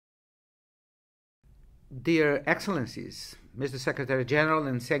Dear Excellencies, Mr. Secretary General,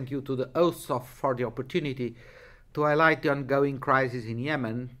 and thank you to the hosts for the opportunity to highlight the ongoing crisis in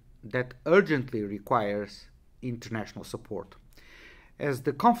Yemen that urgently requires international support. As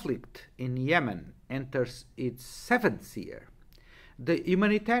the conflict in Yemen enters its 7th year, the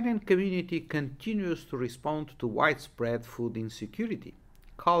humanitarian community continues to respond to widespread food insecurity,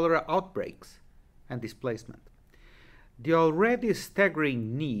 cholera outbreaks, and displacement. The already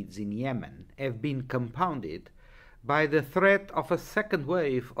staggering needs in Yemen have been compounded by the threat of a second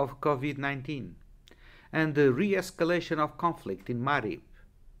wave of COVID-19 and the re-escalation of conflict in Marib,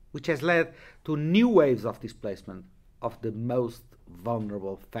 which has led to new waves of displacement of the most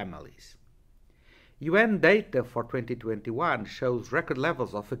vulnerable families. UN data for 2021 shows record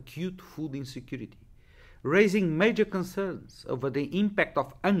levels of acute food insecurity, raising major concerns over the impact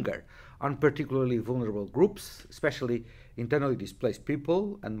of hunger on particularly vulnerable groups, especially internally displaced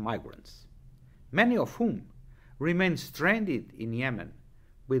people and migrants, many of whom remain stranded in Yemen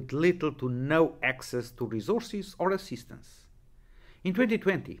with little to no access to resources or assistance. In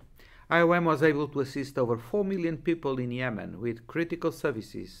 2020, IOM was able to assist over 4 million people in Yemen with critical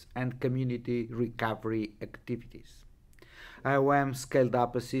services and community recovery activities. IOM scaled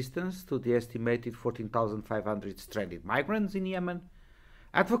up assistance to the estimated 14,500 stranded migrants in Yemen,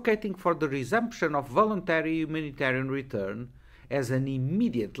 advocating for the resumption of voluntary humanitarian return as an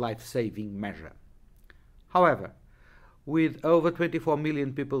immediate life-saving measure. However, with over 24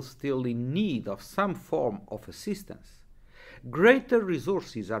 million people still in need of some form of assistance, greater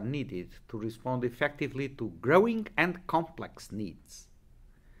resources are needed to respond effectively to growing and complex needs.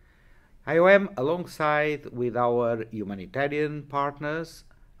 IOM, alongside with our humanitarian partners,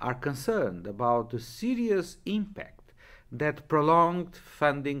 are concerned about the serious impact that prolonged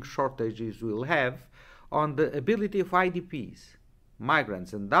funding shortages will have on the ability of IDPs,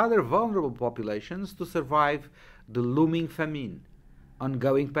 migrants, and other vulnerable populations to survive the looming famine,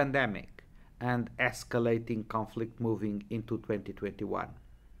 ongoing pandemic, and escalating conflict moving into 2021.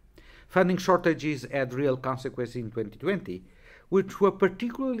 Funding shortages had real consequences in 2020, which were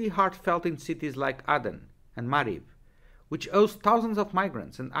particularly heartfelt in cities like Aden and Marib, which host thousands of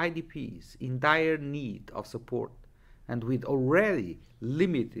migrants and IDPs in dire need of support and with already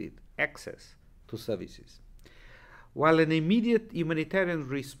limited access to services. While an immediate humanitarian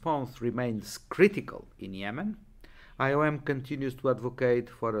response remains critical in Yemen, IOM continues to advocate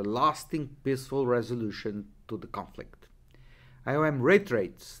for a lasting peaceful resolution to the conflict. IOM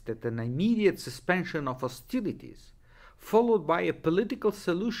reiterates that an immediate suspension of hostilities, followed by a political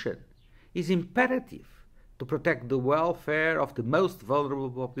solution, is imperative to protect the welfare of the most vulnerable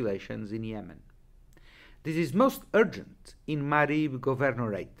populations in Yemen. This is most urgent in Marib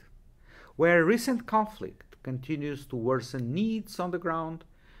Governorate, where recent conflict continues to worsen needs on the ground,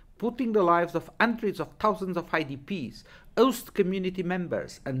 putting the lives of hundreds of thousands of IDPs, host community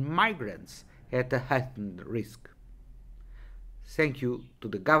members, and migrants at a heightened risk. Thank you to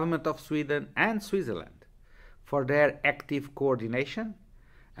the government of Sweden and Switzerland for their active coordination,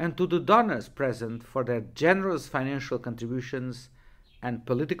 and to the donors present for their generous financial contributions and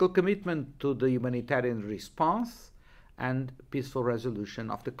political commitment to the humanitarian response and peaceful resolution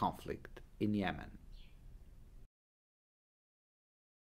of the conflict in Yemen.